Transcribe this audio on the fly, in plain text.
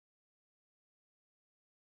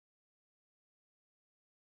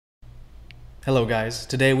Hello guys,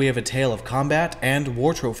 today we have a tale of combat and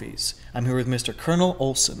war trophies. I'm here with Mr. Colonel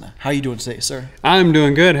Olson. How are you doing today, sir? I'm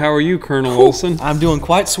doing good. How are you, Colonel Olson? I'm doing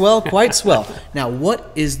quite swell, quite swell. Now,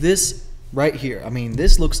 what is this right here? I mean,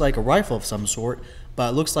 this looks like a rifle of some sort,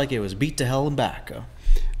 but it looks like it was beat to hell and back.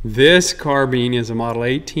 This carbine is a model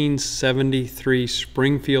 1873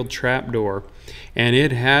 Springfield trapdoor, and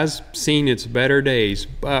it has seen its better days,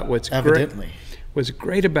 but what's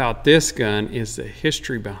great about this gun is the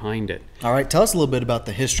history behind it. All right, tell us a little bit about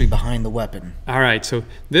the history behind the weapon. All right, so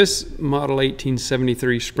this model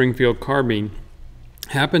 1873 Springfield carbine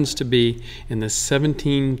happens to be in the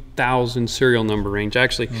 17,000 serial number range.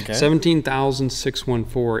 Actually,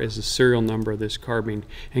 17,614 is the serial number of this carbine.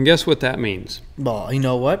 And guess what that means? Well, you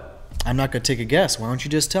know what? I'm not going to take a guess. Why don't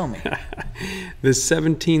you just tell me? The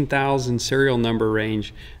 17,000 serial number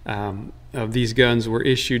range of these guns were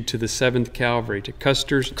issued to the 7th Cavalry, to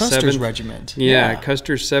Custer's 7th Regiment. Yeah,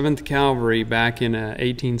 Custer's 7th Cavalry back in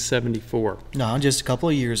 1874. No, just a couple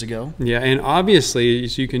of years ago. Yeah, and obviously,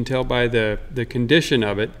 as you can tell by the condition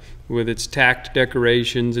of it, with its tacked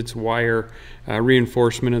decorations, its wire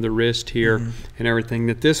reinforcement of the wrist here, and everything,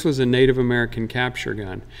 that this was a Native American capture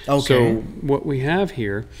gun. Okay. So what we have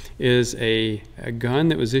here is a gun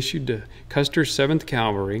that was issued to Custer's 7th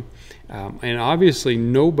Cavalry, and obviously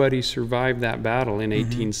nobody survived that battle in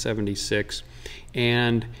 1876.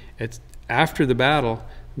 And after the battle,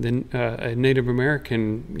 then a Native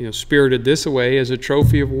American, spirited this away as a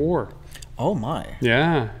trophy of war. Oh my.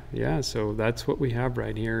 Yeah. So that's what we have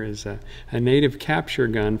right here is a native capture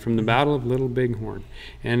gun from the Battle of Little Bighorn,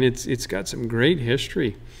 and it's got some great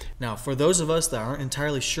history. Now, for those of us that aren't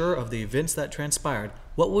entirely sure of the events that transpired,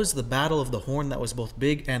 what was the Battle of the Horn that was both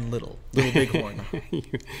big and little? Little Bighorn.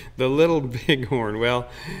 The Little Bighorn. Well,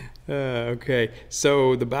 okay.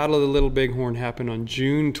 So the Battle of the Little Bighorn happened on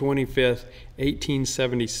June 25th,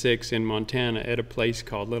 1876 in Montana at a place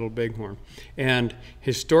called Little Bighorn. And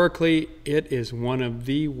historically, it is one of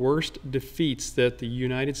the worst defeats that the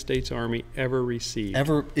United States Army ever received.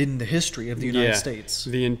 Ever in the history of the United States.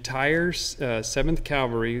 The entire 7th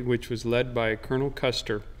Cavalry, which was led by Colonel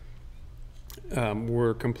Custer,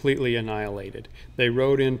 were completely annihilated. They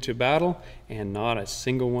rode into battle, and not a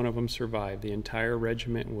single one of them survived. The entire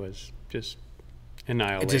regiment was just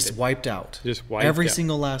annihilated. It just wiped out. Just wiped Every out.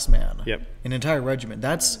 single last man. Yep. An entire regiment.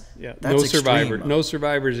 That's no survivor. extreme. No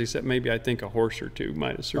survivors, except maybe I think a horse or two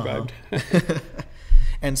might have survived.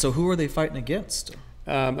 And so, who are they fighting against?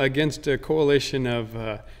 Against a coalition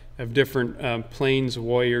of different Plains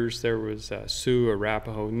warriors. There was Sioux,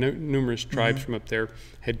 Arapaho, numerous tribes from up there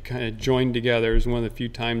had kind of joined together. It was one of the few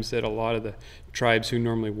times that a lot of the tribes who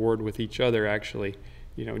normally warred with each other actually,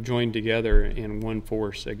 joined together in one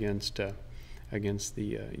force against the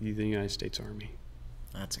United States Army.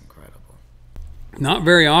 That's incredible. Not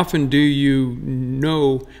very often do you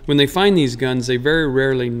know, when they find these guns, they very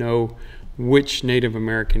rarely know which Native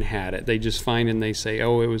American had it. They just find and they say,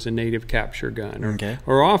 oh, it was a native capture gun.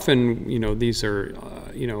 Or often, these are,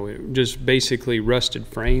 just basically rusted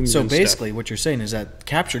frames. So basically what you're saying is that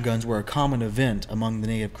capture guns were a common event among the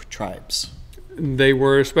native tribes. They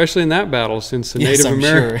were, especially in that battle, since the Native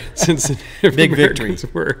Americans big Americans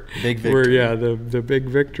victory. were Big victory. the big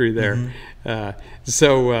victory there.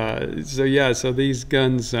 So these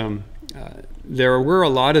guns, there were a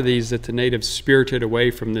lot of these that the natives spirited away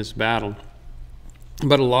from this battle.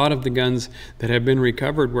 But a lot of the guns that have been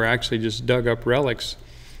recovered were actually just dug up relics,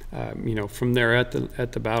 from there at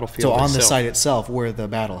the battlefield. So on the site itself where the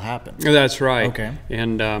battle happened. That's right. Okay.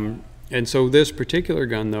 And so this particular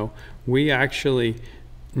gun, though, we actually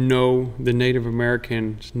know the Native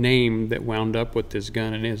American's name that wound up with this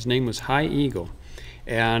gun, and his name was High Eagle.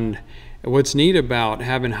 And what's neat about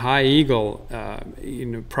having High Eagle,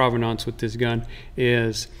 provenance with this gun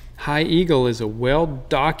is High Eagle is a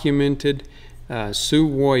well-documented Sioux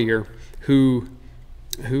warrior who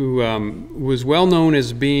was well known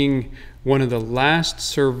as being one of the last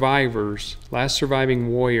surviving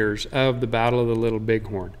warriors of the Battle of the Little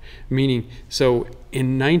Bighorn. Meaning, so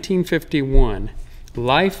in 1951,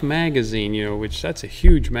 Life magazine, which that's a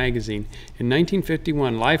huge magazine, in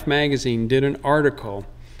 1951, Life magazine did an article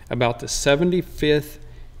about the 75th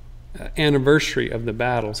anniversary of the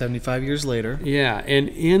battle. 75 years later. Yeah, and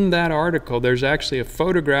in that article, there's actually a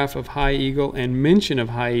photograph of High Eagle and mention of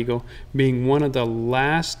High Eagle being one of the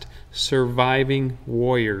last surviving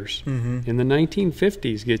warriors. In the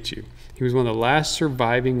 1950s, get you. He was one of the last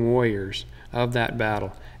surviving warriors of that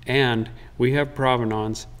battle. And we have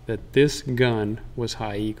provenance that this gun was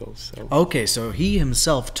High Eagle's. So. Okay, so he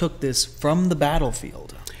himself took this from the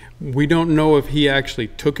battlefield. We don't know if he actually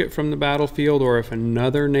took it from the battlefield or if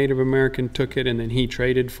another Native American took it and then he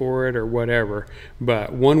traded for it or whatever.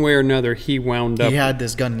 But one way or another, he wound up. He had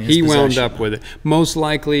this gun in his He wound possession. up with it. Most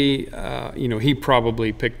likely, he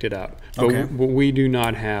probably picked it up. But, Okay. but we do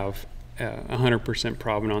not have 100%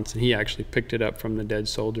 provenance, and he actually picked it up from the dead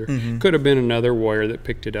soldier. Could have been another warrior that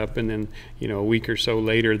picked it up, and then a week or so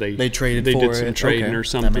later they traded they for did some it. trading Okay. or That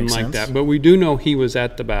something makes like sense. that. But we do know he was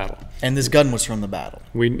at the battle. And this gun was from the battle.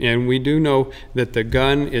 We do know that the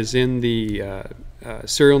gun is in the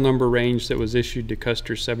serial number range that was issued to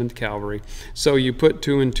Custer's 7th Cavalry. So you put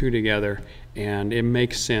 2 and 2 together, and it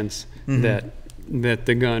makes sense that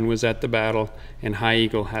the gun was at the battle, and High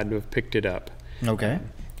Eagle had to have picked it up. Okay.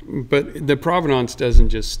 But the provenance doesn't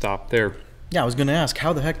just stop there. Yeah, I was going to ask,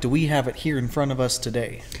 how the heck do we have it here in front of us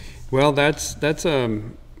today? Well, that's a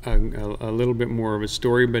little bit more of a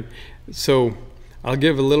story, but so I'll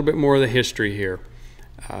give a little bit more of the history here.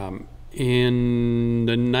 In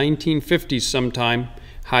the 1950s sometime,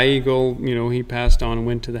 High Eagle, he passed on and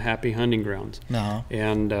went to the Happy Hunting Grounds. Uh-huh.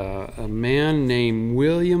 And a man named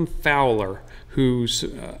William Fowler, whose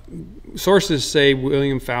sources say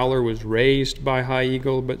William Fowler was raised by High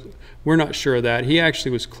Eagle, but we're not sure of that. He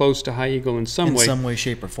actually was close to High Eagle in some way,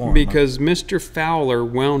 shape, or form. because Mr. Fowler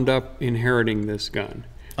wound up inheriting this gun.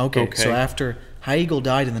 Okay, so after High Eagle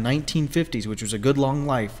died in the 1950s, which was a good long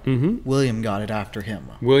life, William got it after him.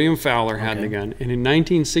 William Fowler had the gun. And in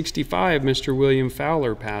 1965, Mr. William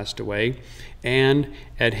Fowler passed away, and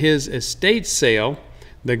at his estate sale,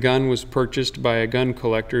 the gun was purchased by a gun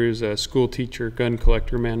collector, who's a school teacher, gun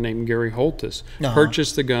collector, man named Gary Holtis,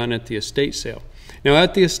 purchased the gun at the estate sale. Now,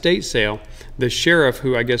 at the estate sale, the sheriff,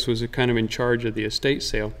 who I guess was kind of in charge of the estate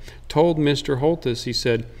sale, told Mr. Holtis, he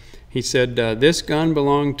said, this gun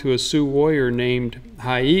belonged to a Sioux warrior named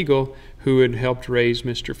High Eagle, who had helped raise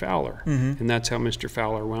Mr. Fowler. And that's how Mr.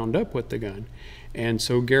 Fowler wound up with the gun. And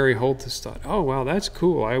so Gary Holtis thought, oh, wow, that's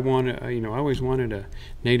cool. I always wanted a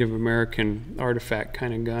Native American artifact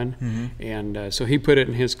kind of gun. And so he put it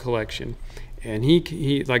in his collection. And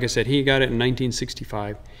he, like I said, he got it in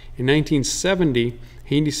 1965. In 1970,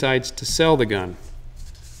 he decides to sell the gun.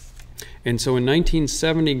 And so in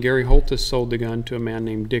 1970, Gary Holtis sold the gun to a man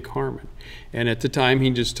named Dick Harmon. And at the time,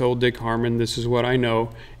 he just told Dick Harmon, this is what I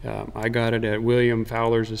know. I got it at William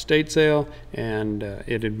Fowler's estate sale, and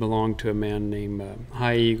it had belonged to a man named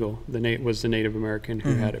High Eagle, was the Native American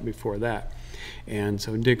who had it before that. And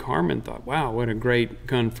so Dick Harmon thought, wow, what a great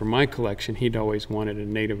gun for my collection. He'd always wanted a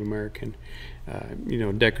Native American,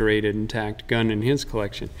 decorated, intact gun in his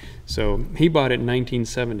collection. So he bought it in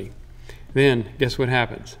 1970. Then, guess what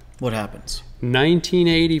happens? What happens?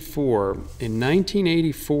 1984. In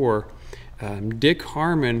 1984, Dick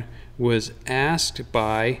Harmon was asked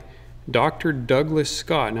by Dr. Douglas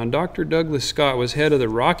Scott. Now, Dr. Douglas Scott was head of the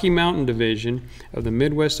Rocky Mountain Division of the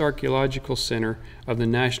Midwest Archaeological Center of the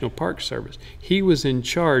National Park Service. He was in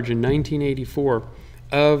charge in 1984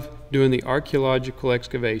 of doing the archaeological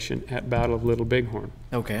excavation at Battle of Little Bighorn.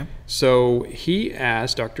 Okay. So he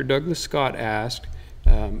asked, Dr. Douglas Scott asked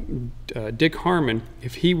Dick Harmon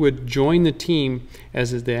if he would join the team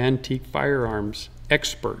as the antique firearms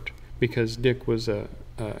expert, because Dick was an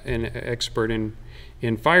expert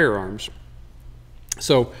in firearms.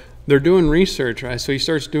 So they're doing research, right? So he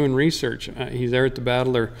starts doing research. He's there at the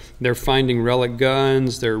battle. They're finding relic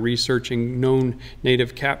guns. They're researching known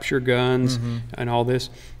native capture guns and all this.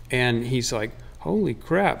 And he's like, holy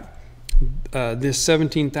crap, this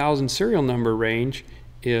 17,000 serial number range,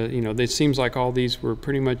 it seems like all these were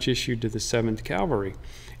pretty much issued to the 7th Cavalry.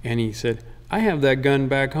 And he said, I have that gun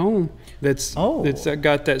back home that's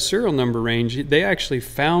got that serial number range. They actually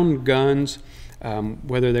found guns,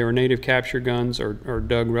 whether they were native capture guns or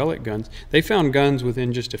dug relic guns. They found guns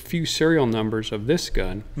within just a few serial numbers of this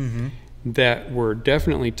gun that were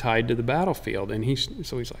definitely tied to the battlefield. And he's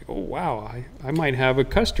like, oh, wow, I might have a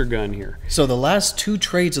Custer gun here. So the last 2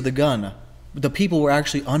 trades of the gun, the people were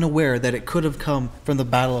actually unaware that it could have come from the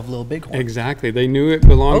Battle of Little Bighorn. Exactly. They knew it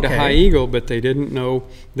belonged to High Eagle, but they didn't know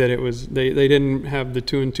that it was, they didn't have the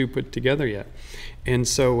 2 and 2 put together yet. And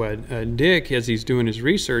so Dick, as he's doing his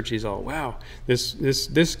research, he's all, wow,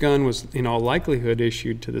 this gun was in all likelihood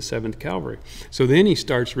issued to the 7th Cavalry. So then he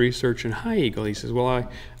starts researching High Eagle. He says,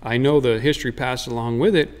 well, I know the history passed along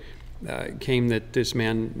with it. Came that this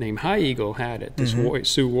man named High Eagle had it, this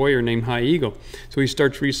Sioux warrior named High Eagle. So he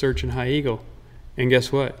starts researching High Eagle, and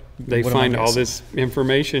guess what? They find all this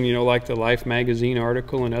information, like the Life magazine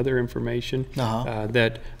article and other information,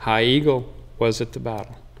 that High Eagle was at the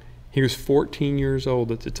battle. He was 14 years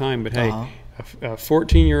old at the time, but hey, a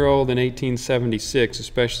 14-year-old in 1876,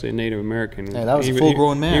 especially a Native American. Hey, that was a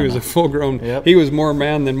full-grown man. He was a full-grown. Yep. He was more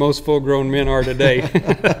man than most full-grown men are today.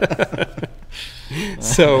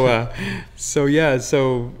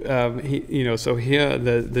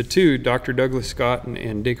 The two, Dr. Douglas Scott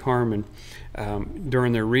and Dick Harmon,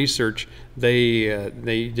 during their research, they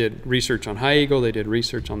did research on High Eagle, they did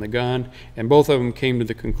research on the gun, and both of them came to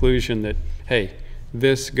the conclusion that, hey,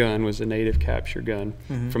 this gun was a native capture gun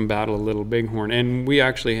from Battle of Little Bighorn. And we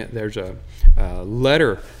actually, there's a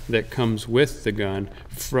letter that comes with the gun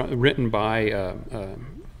written by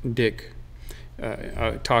Dick,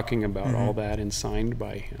 talking about all that and signed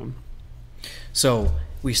by him. So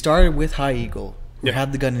we started with High Eagle, who Yep.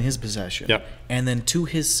 had the gun in his possession. Yep. And then to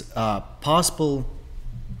his possible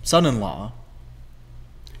son-in-law,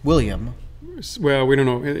 William. Well, we don't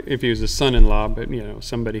know if he was a son-in-law, but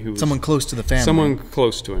somebody who was Someone close to the family. someone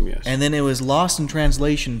close to him. Yes. And then it was lost in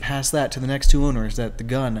translation past that to the next two owners that the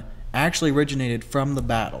gun actually originated from the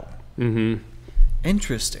battle. Mm-hmm.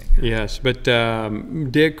 Interesting. Yes, but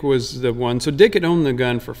Dick was the one. So Dick had owned the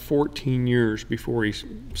gun for 14 years before he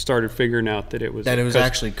started figuring out that it was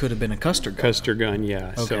Actually could have been a Custer gun. Custer gun.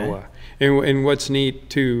 Yeah. Okay. So and what's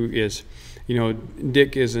neat too is,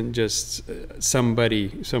 Dick isn't just some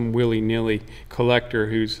willy-nilly collector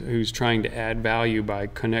who's trying to add value by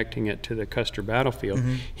connecting it to the Custer battlefield.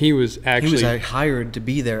 He was hired to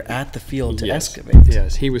be there at the field to yes, excavate.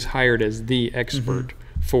 Yes, he was hired as the expert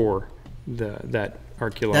for that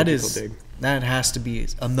archaeological dig. That has to be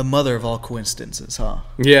the mother of all coincidences, huh?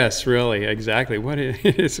 Yes, really, exactly.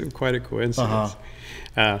 It is quite a coincidence.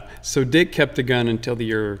 So Dick kept the gun until the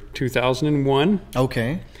year 2001.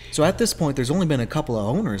 Okay. So at this point, there's only been a couple of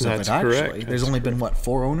owners of it, actually. Correct. There's only been,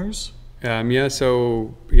 4 owners?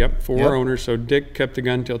 Four owners. So Dick kept the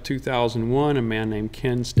gun until 2001. A man named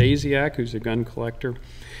Ken Stasiak, who's a gun collector,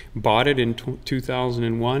 bought it in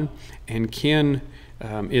 2001. And Ken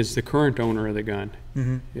is the current owner of the gun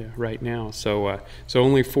right now. So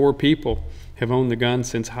only 4 people have owned the gun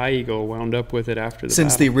since High Eagle wound up with it after the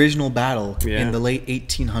Since battle. the original battle in the late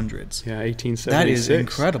 1800s. Yeah, 1876. That is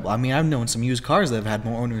incredible. I mean, I've known some used cars that have had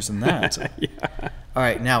more owners than that. Yeah. All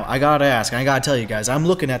right, now I got to ask, I got to tell you guys, I'm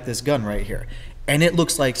looking at this gun right here, and it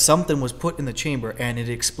looks like something was put in the chamber and it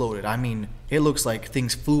exploded. I mean, it looks like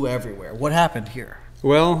things flew everywhere. What happened here?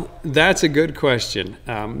 Well, that's a good question.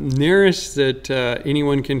 Nearest that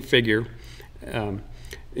anyone can figure,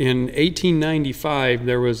 in 1895,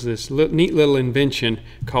 there was this neat little invention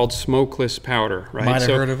called smokeless powder. Right? Might have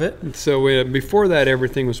heard of it. So before that,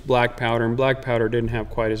 everything was black powder, and black powder didn't have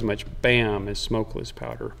quite as much BAM as smokeless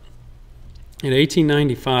powder. In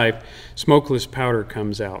 1895, smokeless powder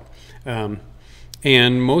comes out.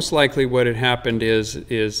 And most likely what had happened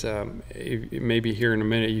is maybe here in a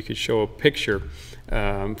minute you could show a picture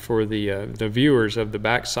for the viewers of the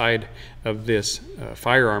backside of this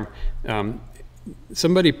firearm.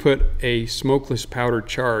 Somebody put a smokeless powder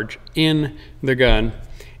charge in the gun,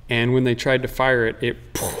 and when they tried to fire it,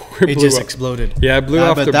 it just exploded. Yeah, it blew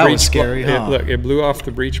off the breech block. That was scary, huh? It blew off the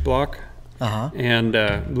breech block, and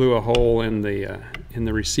blew a hole in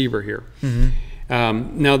the receiver here.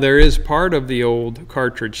 Now there is part of the old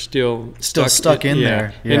cartridge still stuck in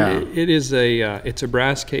there. Yeah. And it is it's a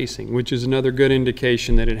brass casing, which is another good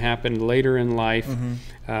indication that it happened later in life,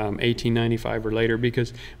 1895 or later,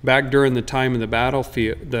 because back during the time of the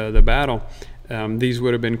battlefield, the battle, these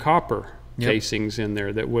would have been copper casings in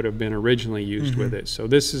there that would have been originally used with it. So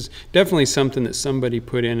this is definitely something that somebody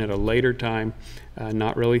put in at a later time,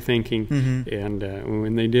 not really thinking, and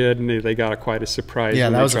when they did, they got quite a surprise. Yeah,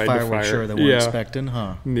 when that was they a tried to firework fire. sure they weren't expecting,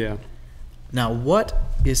 huh? Yeah. Now, what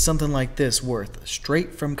is something like this worth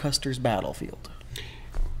straight from Custer's battlefield?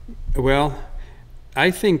 Well, I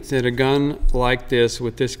think that a gun like this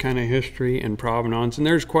with this kind of history and provenance, and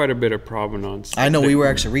there's quite a bit of provenance. I know we were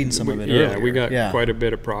actually reading some of it earlier. Yeah, we got quite a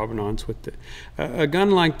bit of provenance with it. A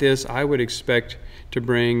gun like this, I would expect to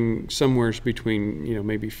bring somewhere between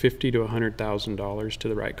maybe $50,000 to $100,000 to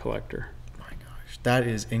the right collector. My gosh, that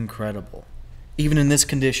is incredible, even in this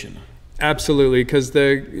condition. Absolutely, because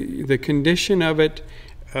the condition of it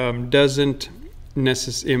doesn't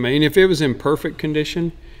necessarily. I mean, if it was in perfect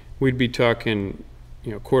condition, we'd be talking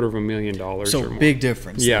 $250,000 so or more. Big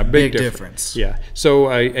difference. Yeah, big difference. Yeah. So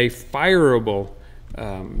a fireable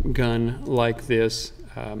gun like this,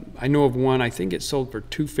 I know of one. I think it sold for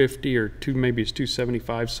 $250 or maybe it's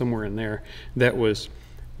 $275, somewhere in there. That was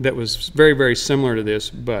very, very similar to this,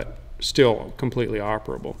 but still completely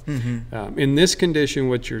operable. In this condition,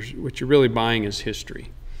 what you're really buying is history.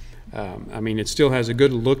 I mean, it still has a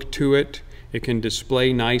good look to it. It can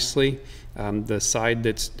display nicely. The side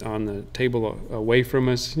that's on the table away from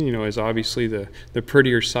us, is obviously the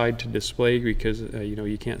prettier side to display because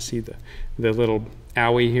you can't see the little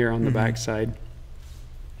owie here on the back side.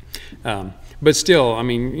 But still, I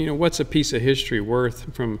mean, what's a piece of history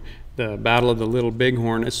worth from the Battle of the Little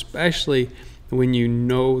Bighorn, especially when you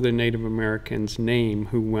know the Native American's name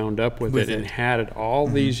who wound up with it and had it all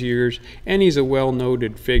these years, and he's a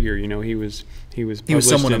well-noted figure. He was published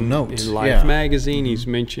someone of note in Life magazine. He's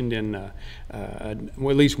mentioned in at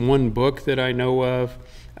least one book that I know of.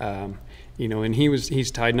 And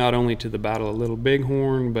he's tied not only to the Battle of Little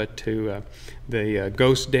Bighorn, but to the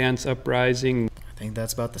Ghost Dance Uprising. I think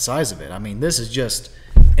that's about the size of it. I mean, this is just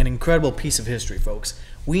an incredible piece of history, folks.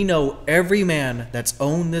 We know every man that's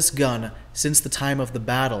owned this gun since the time of the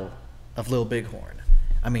Battle of Little Bighorn.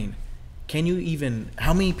 I mean,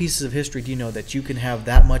 how many pieces of history do you know that you can have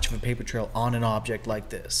that much of a paper trail on an object like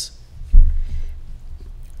this?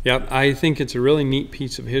 Yeah, I think it's a really neat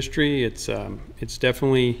piece of history. It's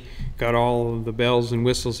definitely got all of the bells and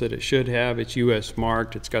whistles that it should have. It's U.S.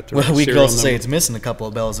 marked. It's got the well, we could also number. say it's missing a couple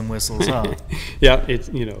of bells and whistles, huh? Yeah,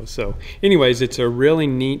 so anyways, it's a really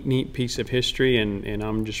neat piece of history, and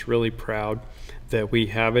I'm just really proud that we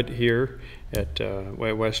have it here at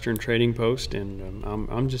Western Trading Post, and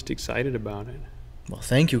I'm just excited about it. Well,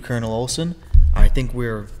 thank you, Colonel Olson. I think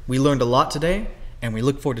we learned a lot today, and we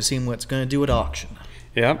look forward to seeing what it's going to do at auction.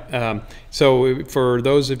 Yeah. So for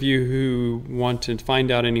those of you who want to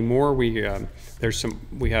find out any more, we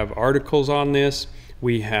have articles on this.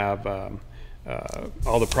 We have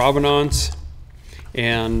all the provenance,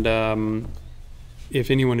 and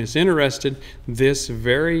if anyone is interested, this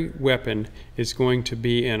very weapon is going to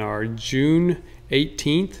be in our June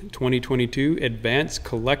 18th, 2022 Advanced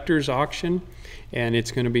Collectors Auction, and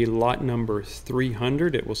it's going to be lot number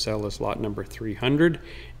 300. It will sell as lot number 300.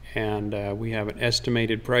 And we have an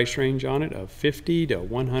estimated price range on it of $50,000 to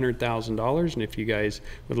 $100,000. And if you guys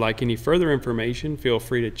would like any further information, feel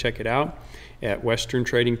free to check it out at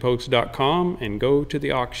westerntradingpost.com and go to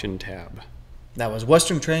the auction tab. That was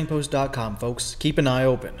westerntradingpost.com, folks. Keep an eye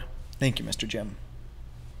open. Thank you, Mr. Jim.